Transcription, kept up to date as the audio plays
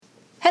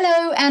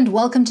Hello and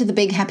welcome to the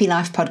Big Happy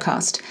Life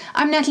podcast.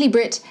 I'm Natalie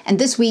Britt, and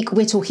this week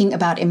we're talking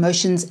about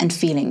emotions and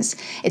feelings.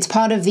 It's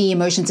part of the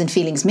Emotions and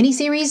Feelings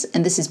mini-series,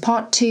 and this is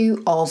part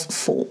 2 of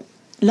 4.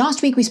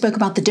 Last week we spoke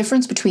about the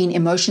difference between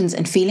emotions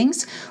and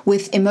feelings,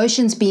 with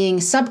emotions being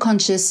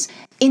subconscious,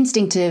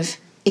 instinctive,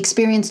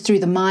 experienced through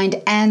the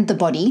mind and the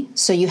body,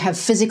 so you have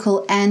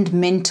physical and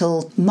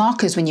mental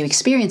markers when you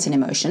experience an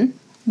emotion.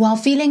 While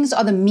feelings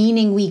are the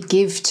meaning we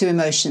give to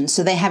emotions,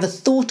 so they have a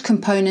thought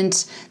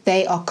component,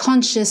 they are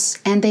conscious,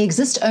 and they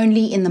exist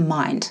only in the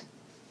mind.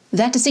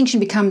 That distinction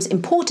becomes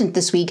important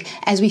this week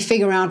as we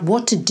figure out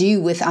what to do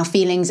with our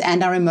feelings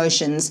and our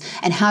emotions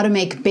and how to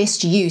make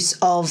best use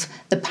of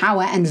the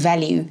power and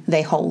value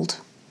they hold.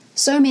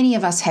 So many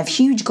of us have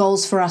huge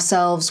goals for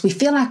ourselves. We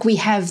feel like we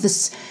have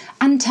this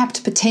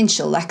untapped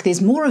potential, like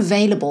there's more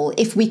available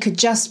if we could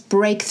just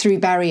break through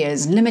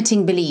barriers,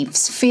 limiting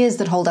beliefs, fears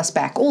that hold us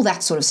back, all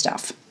that sort of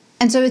stuff.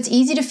 And so it's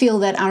easy to feel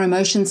that our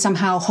emotions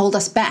somehow hold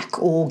us back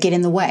or get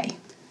in the way.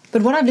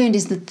 But what I've learned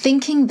is that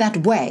thinking that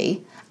way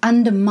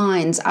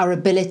undermines our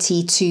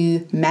ability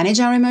to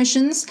manage our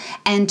emotions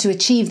and to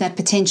achieve that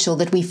potential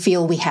that we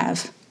feel we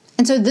have.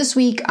 And so this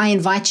week, I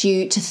invite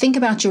you to think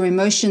about your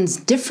emotions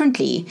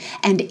differently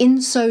and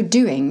in so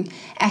doing,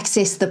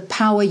 access the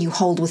power you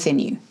hold within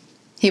you.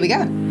 Here we go.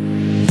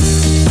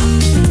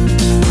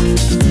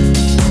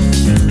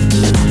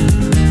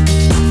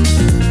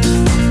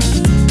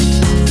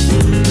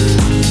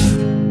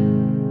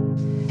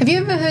 Have you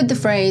ever heard the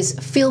phrase,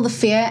 feel the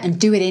fear and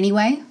do it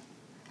anyway?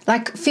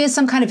 Like fear's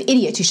some kind of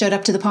idiot who showed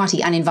up to the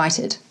party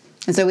uninvited.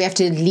 And so we have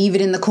to leave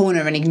it in the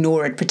corner and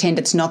ignore it, pretend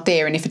it's not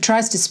there. And if it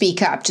tries to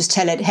speak up, just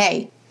tell it,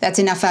 hey, that's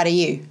enough out of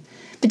you.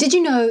 But did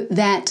you know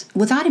that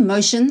without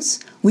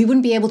emotions, we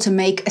wouldn't be able to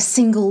make a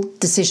single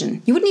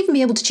decision? You wouldn't even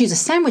be able to choose a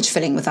sandwich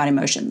filling without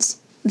emotions.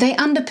 They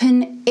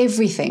underpin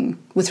everything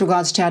with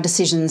regards to our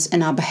decisions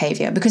and our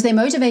behavior because they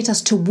motivate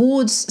us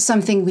towards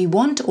something we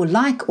want or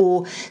like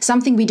or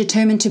something we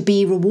determine to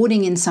be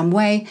rewarding in some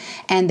way,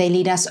 and they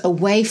lead us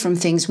away from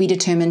things we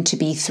determine to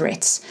be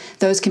threats.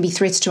 Those can be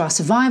threats to our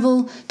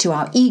survival, to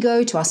our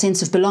ego, to our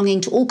sense of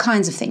belonging, to all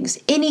kinds of things.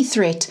 Any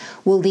threat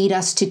will lead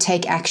us to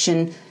take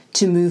action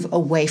to move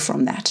away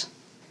from that.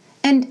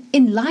 And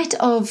in light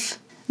of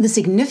the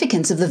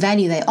significance of the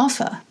value they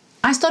offer,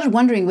 I started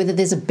wondering whether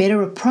there's a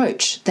better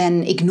approach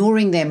than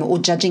ignoring them or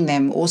judging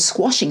them or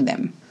squashing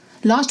them.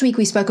 Last week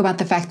we spoke about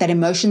the fact that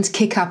emotions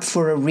kick up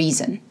for a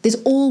reason.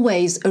 There's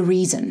always a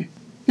reason.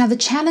 Now the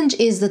challenge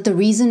is that the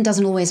reason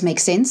doesn't always make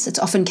sense. It's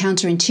often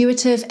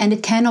counterintuitive and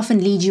it can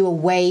often lead you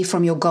away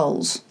from your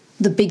goals.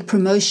 The big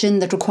promotion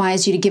that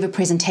requires you to give a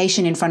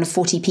presentation in front of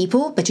 40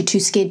 people, but you're too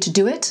scared to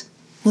do it,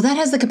 well, that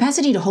has the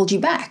capacity to hold you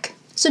back.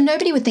 So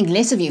nobody would think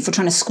less of you for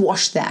trying to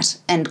squash that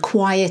and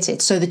quiet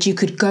it so that you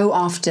could go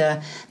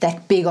after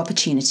that big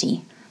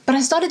opportunity. But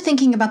I started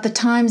thinking about the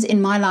times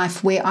in my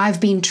life where I've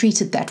been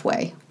treated that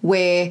way,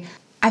 where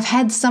I've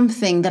had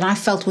something that I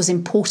felt was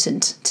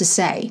important to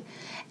say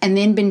and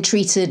then been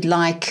treated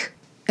like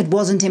it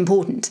wasn't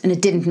important and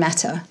it didn't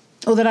matter,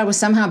 or that I was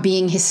somehow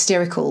being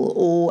hysterical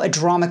or a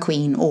drama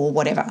queen or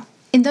whatever.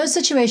 In those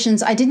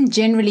situations, I didn't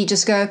generally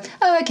just go,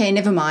 oh, okay,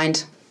 never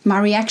mind. My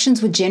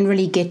reactions would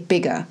generally get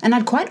bigger, and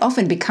I'd quite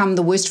often become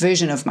the worst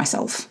version of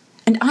myself.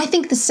 And I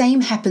think the same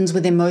happens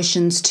with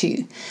emotions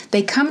too.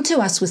 They come to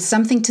us with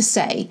something to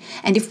say,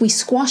 and if we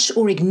squash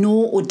or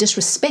ignore or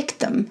disrespect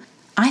them,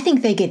 I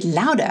think they get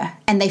louder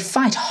and they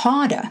fight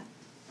harder.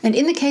 And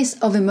in the case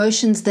of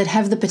emotions that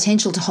have the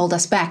potential to hold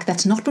us back,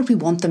 that's not what we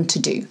want them to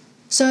do.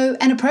 So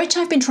an approach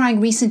I've been trying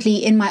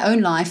recently in my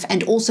own life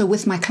and also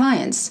with my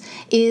clients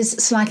is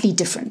slightly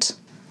different.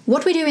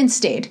 What we do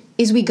instead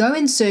is we go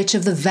in search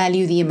of the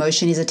value the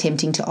emotion is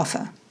attempting to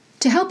offer.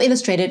 To help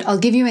illustrate it, I'll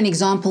give you an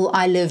example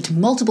I lived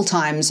multiple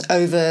times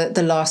over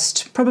the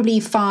last probably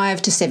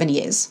 5 to 7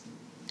 years.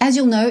 As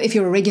you'll know if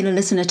you're a regular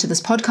listener to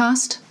this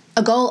podcast,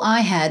 a goal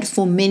I had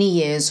for many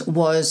years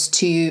was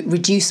to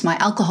reduce my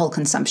alcohol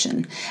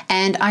consumption,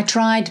 and I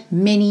tried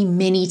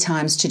many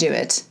times to do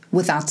it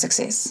without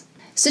success.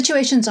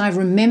 Situations I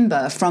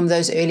remember from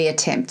those early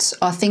attempts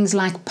are things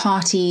like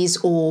parties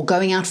or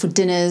going out for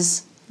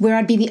dinners, where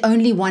I'd be the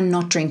only one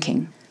not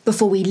drinking.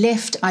 Before we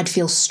left, I'd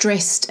feel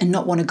stressed and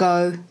not want to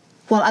go.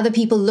 While other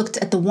people looked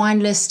at the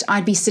wine list,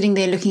 I'd be sitting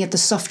there looking at the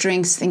soft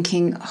drinks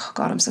thinking, oh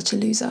God, I'm such a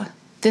loser.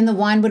 Then the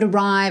wine would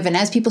arrive, and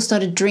as people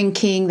started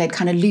drinking, they'd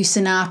kind of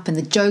loosen up and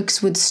the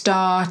jokes would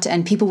start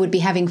and people would be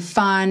having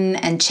fun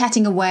and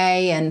chatting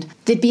away, and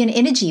there'd be an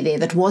energy there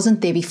that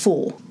wasn't there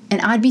before. And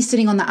I'd be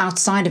sitting on the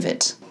outside of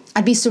it.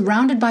 I'd be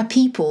surrounded by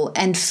people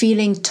and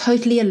feeling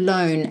totally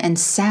alone and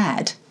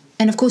sad.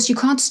 And of course, you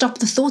can't stop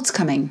the thoughts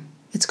coming.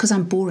 It's because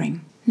I'm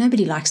boring.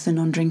 Nobody likes the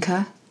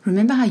non-drinker.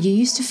 Remember how you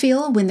used to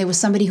feel when there was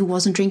somebody who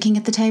wasn't drinking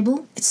at the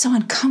table? It's so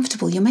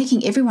uncomfortable. You're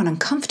making everyone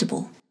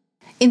uncomfortable.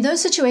 In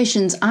those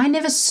situations, I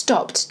never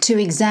stopped to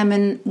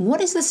examine, what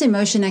is this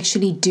emotion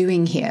actually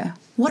doing here?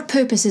 What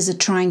purpose is it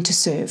trying to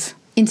serve?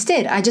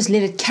 Instead, I just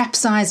let it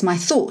capsize my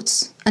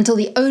thoughts until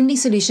the only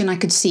solution I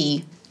could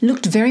see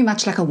looked very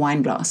much like a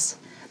wine glass.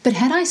 But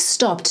had I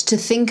stopped to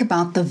think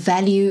about the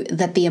value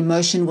that the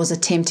emotion was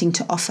attempting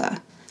to offer,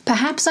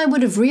 perhaps I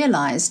would have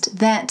realized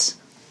that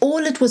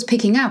all it was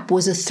picking up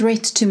was a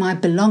threat to my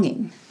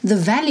belonging. The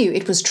value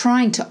it was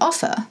trying to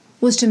offer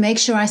was to make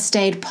sure I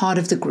stayed part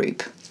of the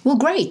group. Well,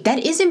 great,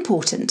 that is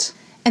important.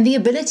 And the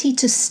ability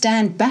to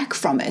stand back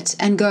from it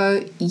and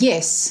go,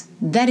 yes,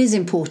 that is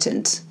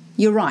important.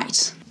 You're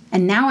right.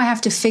 And now I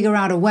have to figure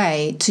out a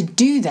way to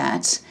do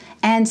that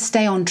and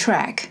stay on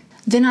track.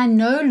 Then I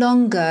no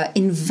longer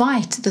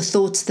invite the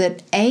thoughts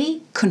that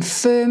A,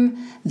 confirm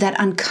that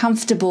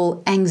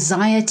uncomfortable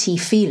anxiety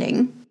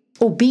feeling,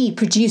 or B,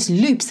 produce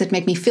loops that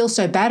make me feel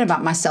so bad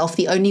about myself,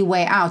 the only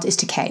way out is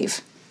to cave.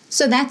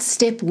 So that's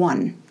step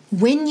one.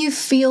 When you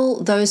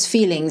feel those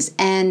feelings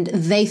and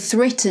they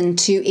threaten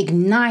to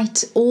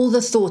ignite all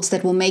the thoughts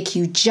that will make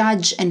you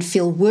judge and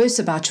feel worse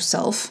about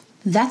yourself,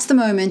 that's the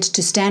moment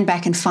to stand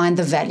back and find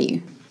the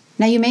value.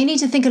 Now, you may need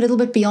to think a little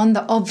bit beyond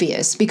the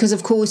obvious because,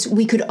 of course,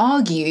 we could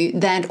argue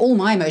that all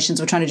my emotions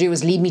were trying to do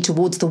was lead me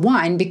towards the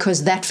wine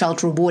because that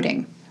felt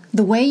rewarding.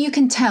 The way you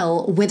can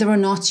tell whether or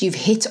not you've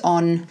hit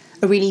on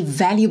a really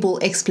valuable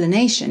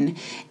explanation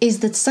is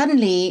that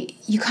suddenly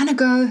you kind of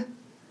go,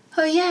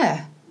 oh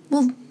yeah,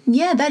 well,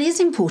 yeah, that is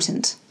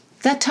important.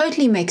 That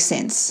totally makes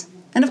sense.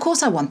 And of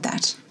course I want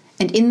that.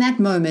 And in that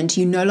moment,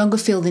 you no longer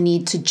feel the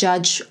need to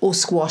judge or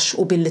squash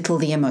or belittle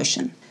the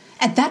emotion.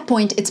 At that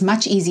point, it's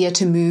much easier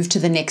to move to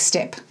the next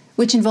step,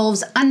 which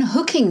involves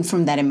unhooking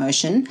from that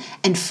emotion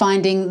and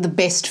finding the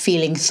best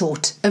feeling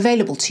thought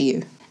available to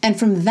you. And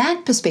from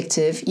that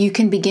perspective, you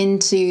can begin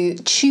to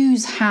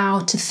choose how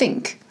to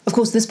think. Of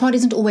course, this part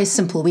isn't always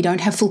simple. We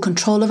don't have full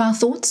control of our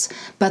thoughts,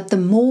 but the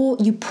more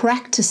you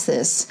practice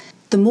this,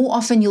 the more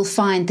often you'll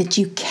find that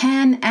you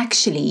can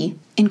actually,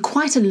 in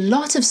quite a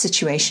lot of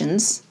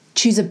situations,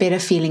 choose a better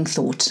feeling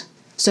thought.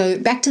 So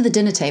back to the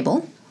dinner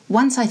table.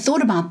 Once I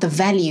thought about the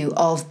value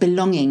of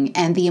belonging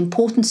and the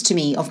importance to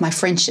me of my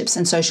friendships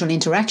and social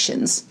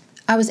interactions,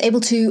 I was able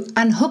to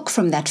unhook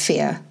from that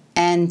fear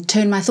and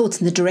turn my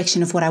thoughts in the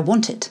direction of what I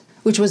wanted,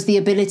 which was the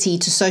ability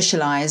to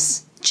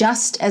socialize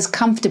just as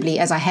comfortably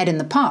as I had in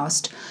the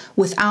past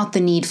without the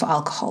need for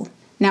alcohol.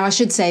 Now, I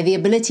should say the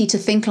ability to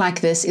think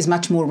like this is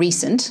much more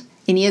recent.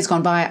 In years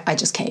gone by, I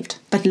just caved.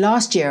 But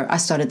last year, I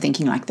started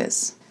thinking like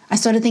this. I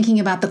started thinking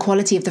about the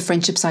quality of the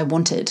friendships I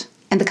wanted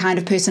and the kind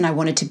of person I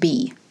wanted to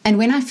be. And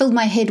when I filled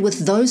my head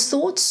with those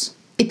thoughts,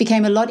 it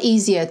became a lot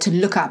easier to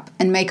look up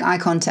and make eye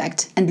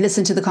contact and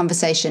listen to the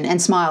conversation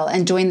and smile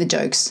and join the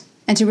jokes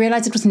and to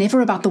realize it was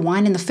never about the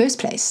wine in the first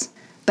place.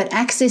 But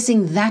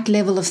accessing that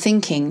level of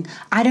thinking,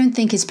 I don't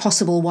think is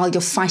possible while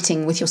you're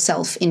fighting with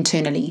yourself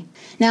internally.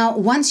 Now,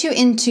 once you're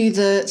into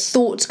the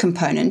thought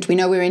component, we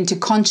know we're into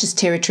conscious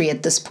territory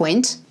at this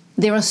point,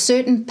 there are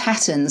certain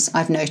patterns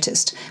I've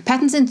noticed.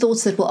 Patterns in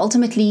thoughts that will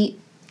ultimately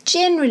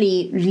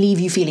generally leave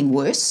you feeling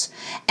worse,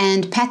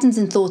 and patterns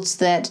in thoughts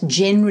that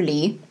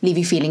generally leave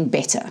you feeling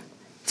better.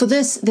 For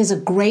this, there's a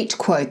great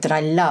quote that I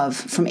love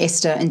from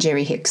Esther and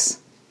Jerry Hicks.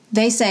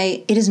 They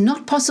say, "It is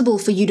not possible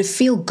for you to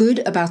feel good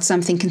about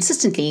something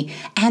consistently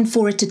and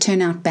for it to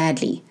turn out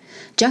badly,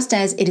 just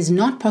as it is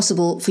not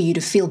possible for you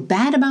to feel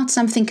bad about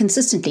something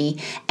consistently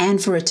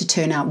and for it to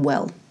turn out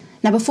well."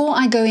 Now, before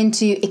I go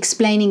into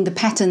explaining the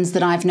patterns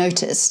that I've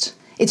noticed,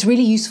 it's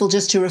really useful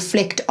just to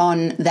reflect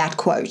on that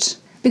quote.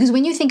 Because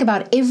when you think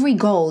about every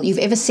goal you've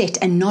ever set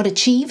and not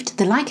achieved,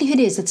 the likelihood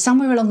is that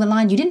somewhere along the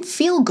line you didn't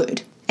feel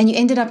good and you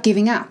ended up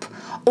giving up.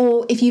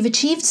 Or if you've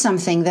achieved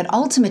something that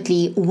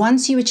ultimately,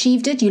 once you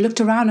achieved it, you looked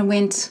around and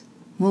went,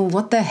 well,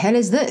 what the hell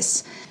is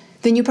this?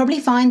 Then you probably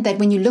find that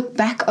when you look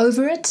back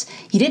over it,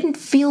 you didn't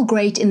feel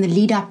great in the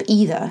lead up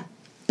either.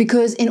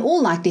 Because in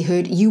all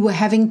likelihood, you were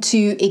having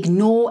to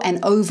ignore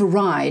and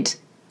override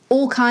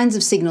all kinds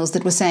of signals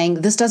that were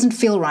saying, this doesn't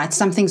feel right,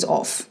 something's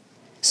off.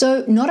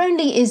 So not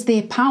only is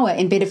there power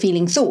in better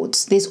feeling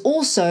thoughts, there's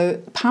also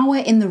power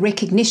in the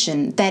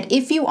recognition that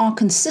if you are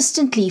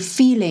consistently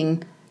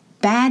feeling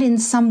bad in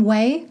some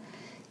way,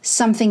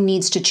 something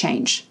needs to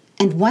change.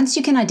 And once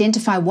you can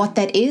identify what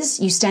that is,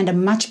 you stand a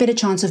much better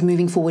chance of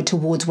moving forward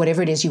towards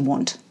whatever it is you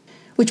want.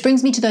 Which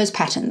brings me to those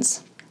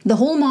patterns. The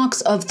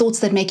hallmarks of thoughts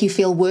that make you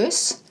feel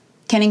worse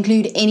can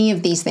include any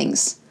of these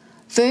things.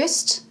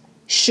 First,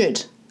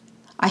 should.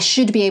 I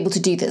should be able to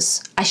do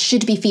this. I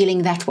should be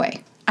feeling that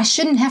way. I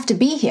shouldn't have to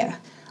be here.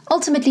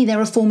 Ultimately,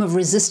 they're a form of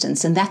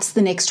resistance, and that's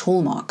the next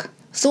hallmark.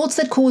 Thoughts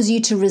that cause you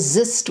to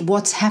resist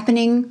what's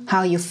happening,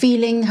 how you're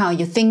feeling, how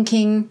you're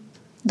thinking,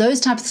 those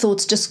types of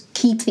thoughts just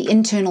keep the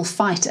internal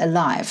fight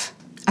alive.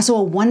 I saw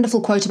a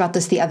wonderful quote about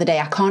this the other day.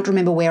 I can't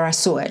remember where I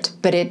saw it,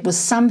 but it was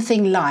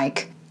something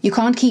like, you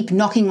can't keep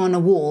knocking on a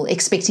wall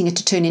expecting it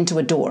to turn into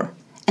a door.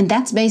 And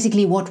that's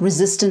basically what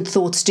resistant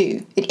thoughts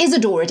do. It is a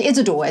door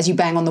as you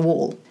bang on the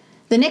wall.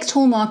 The next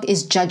hallmark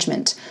is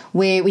judgment,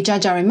 where we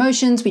judge our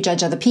emotions, we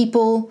judge other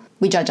people,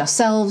 we judge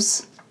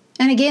ourselves.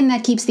 And again,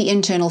 that keeps the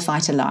internal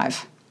fight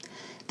alive.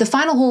 The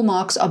final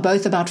hallmarks are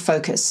both about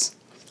focus.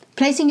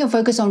 Placing your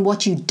focus on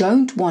what you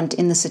don't want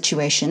in the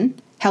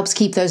situation helps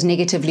keep those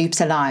negative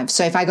loops alive.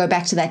 So if I go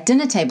back to that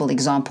dinner table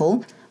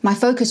example, my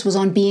focus was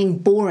on being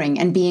boring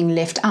and being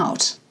left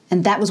out.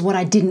 And that was what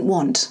I didn't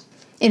want.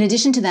 In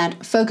addition to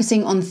that,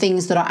 focusing on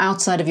things that are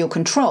outside of your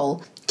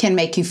control can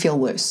make you feel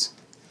worse.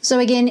 So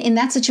again, in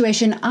that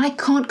situation, I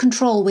can't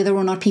control whether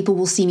or not people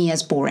will see me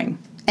as boring.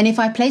 And if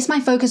I place my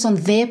focus on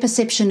their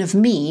perception of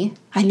me,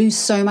 I lose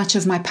so much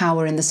of my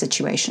power in the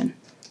situation.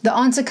 The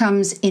answer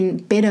comes in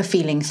better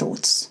feeling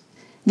thoughts.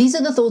 These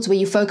are the thoughts where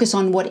you focus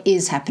on what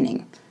is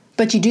happening,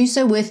 but you do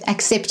so with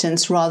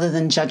acceptance rather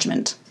than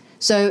judgment.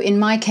 So in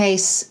my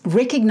case,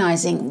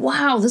 recognizing,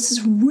 wow, this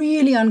is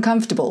really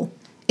uncomfortable.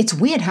 It's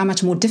weird how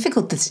much more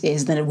difficult this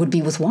is than it would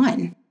be with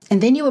wine.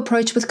 And then you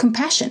approach with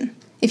compassion.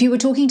 If you were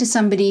talking to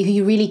somebody who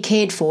you really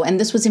cared for and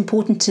this was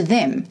important to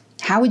them,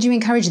 how would you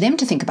encourage them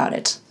to think about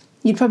it?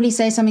 You'd probably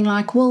say something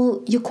like,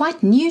 well, you're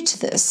quite new to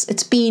this.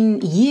 It's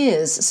been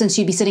years since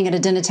you'd be sitting at a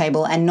dinner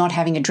table and not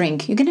having a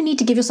drink. You're going to need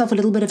to give yourself a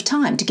little bit of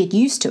time to get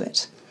used to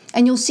it.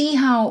 And you'll see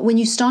how when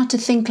you start to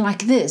think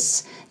like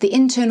this, the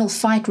internal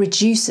fight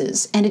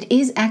reduces and it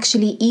is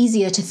actually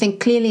easier to think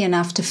clearly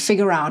enough to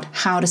figure out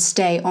how to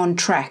stay on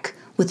track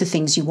with the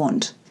things you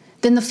want.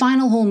 Then the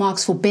final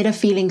hallmarks for better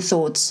feeling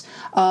thoughts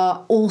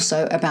are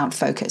also about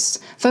focus.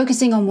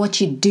 Focusing on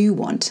what you do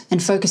want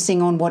and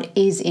focusing on what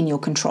is in your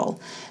control.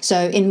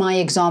 So in my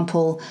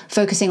example,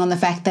 focusing on the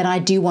fact that I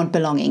do want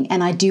belonging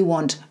and I do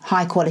want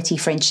high quality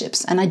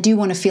friendships and I do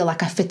want to feel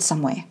like I fit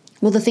somewhere.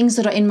 Well, the things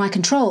that are in my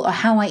control are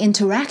how I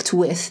interact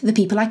with the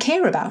people I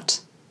care about.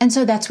 And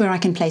so that's where I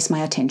can place my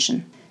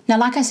attention. Now,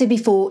 like I said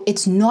before,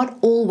 it's not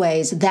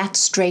always that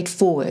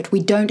straightforward. We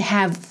don't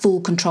have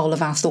full control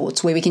of our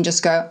thoughts where we can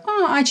just go,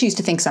 I choose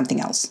to think something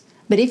else.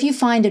 But if you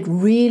find it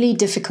really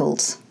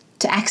difficult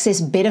to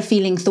access better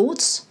feeling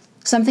thoughts,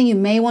 something you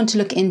may want to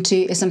look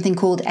into is something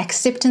called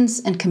acceptance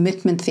and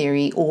commitment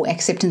theory, or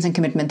acceptance and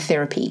commitment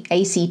therapy,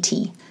 ACT.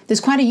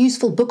 There's quite a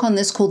useful book on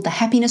this called The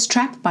Happiness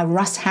Trap by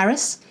Russ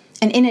Harris.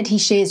 And in it, he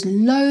shares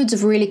loads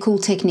of really cool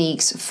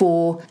techniques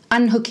for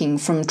unhooking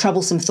from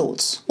troublesome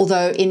thoughts,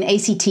 although in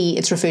ACT,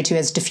 it's referred to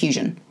as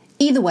diffusion.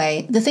 Either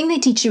way, the thing they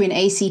teach you in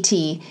ACT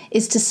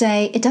is to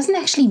say it doesn't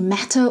actually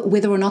matter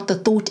whether or not the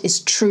thought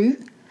is true.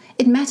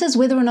 It matters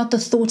whether or not the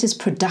thought is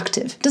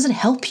productive. Does it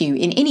help you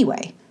in any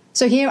way?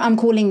 So here I'm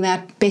calling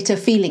that better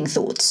feeling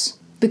thoughts,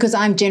 because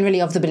I'm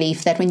generally of the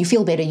belief that when you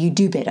feel better, you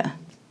do better.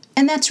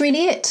 And that's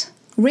really it.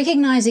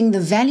 Recognizing the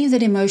value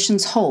that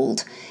emotions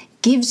hold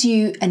gives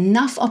you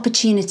enough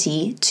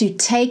opportunity to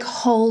take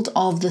hold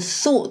of the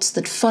thoughts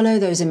that follow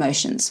those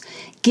emotions.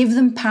 Give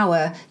them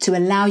power to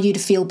allow you to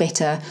feel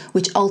better,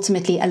 which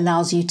ultimately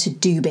allows you to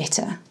do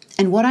better.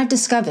 And what I've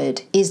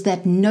discovered is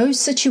that no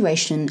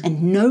situation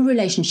and no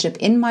relationship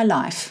in my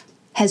life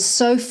has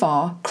so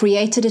far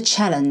created a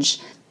challenge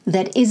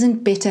that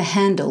isn't better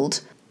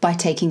handled by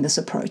taking this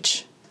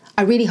approach.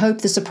 I really hope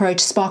this approach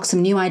sparks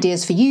some new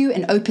ideas for you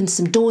and opens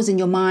some doors in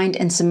your mind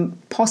and some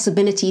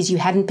possibilities you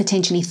hadn't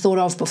potentially thought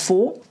of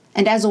before.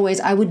 And as always,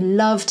 I would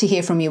love to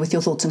hear from you with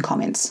your thoughts and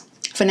comments.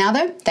 For now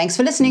though, thanks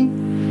for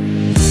listening.